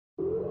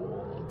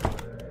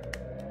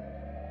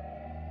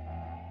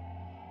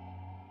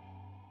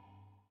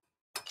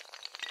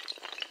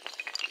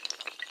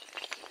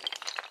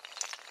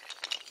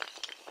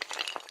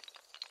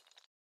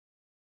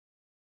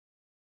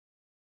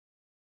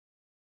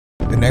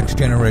next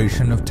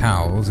generation of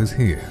towels is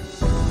here.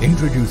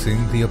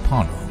 Introducing the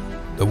Apollo,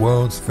 the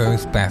world's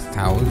first bath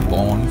towels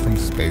born from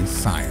space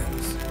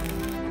science.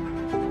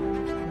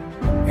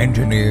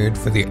 Engineered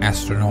for the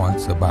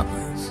astronauts above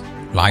us.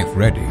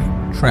 Life-ready,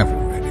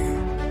 travel-ready.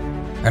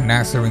 A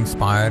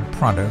NASA-inspired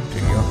product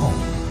in your home.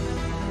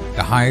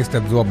 The highest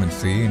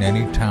absorbency in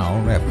any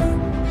towel ever.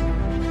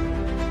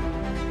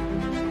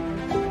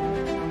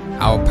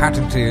 Our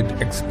patented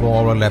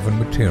Explore 11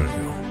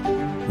 material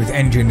with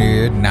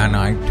engineered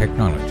nanite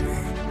technology.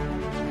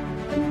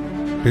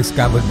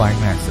 Discovered by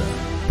NASA,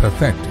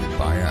 perfected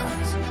by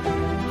us.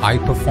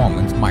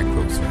 High-performance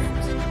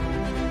microthreads.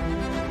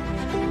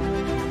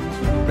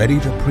 Ready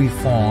to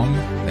preform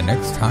the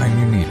next time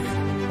you need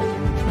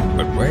it.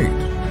 But wait,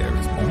 there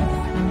is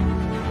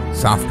more.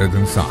 Softer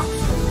than soft,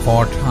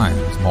 4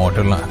 times more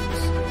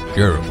deluxe,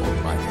 durable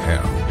like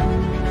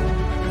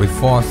hell. With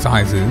 4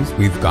 sizes,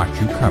 we've got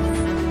you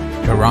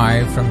covered.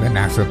 Derived from the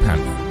NASA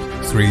panel,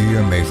 3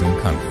 amazing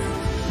colors.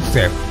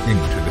 Step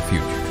into the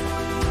future.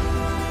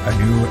 A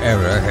new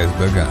era has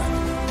begun.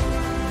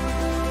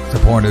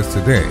 Support us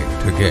today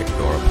to get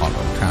your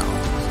Apollo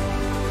towels.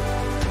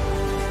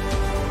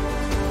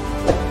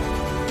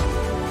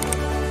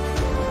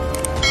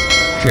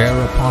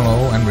 Share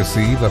Apollo and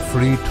receive a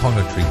free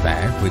toiletry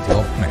bag with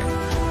your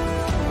pledge.